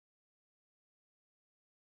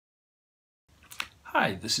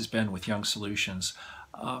Hi, this is Ben with Young Solutions.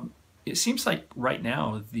 It seems like right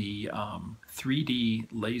now the 3D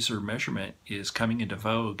laser measurement is coming into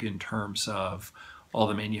vogue in terms of all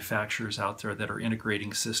the manufacturers out there that are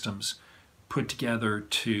integrating systems put together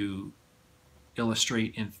to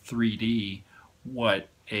illustrate in 3D what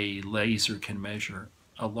a laser can measure.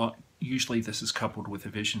 Usually this is coupled with a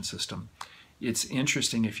vision system. It's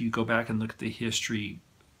interesting if you go back and look at the history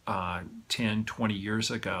 10, 20 years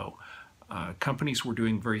ago. Companies were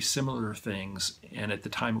doing very similar things, and at the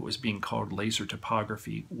time it was being called laser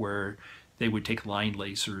topography, where they would take line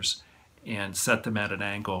lasers and set them at an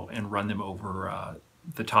angle and run them over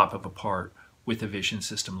the top of a part with a vision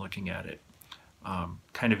system looking at it.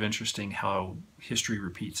 Kind of interesting how history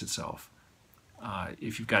repeats itself.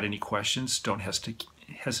 If you've got any questions, don't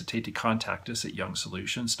hesitate to contact us at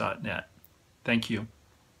youngsolutions.net. Thank you.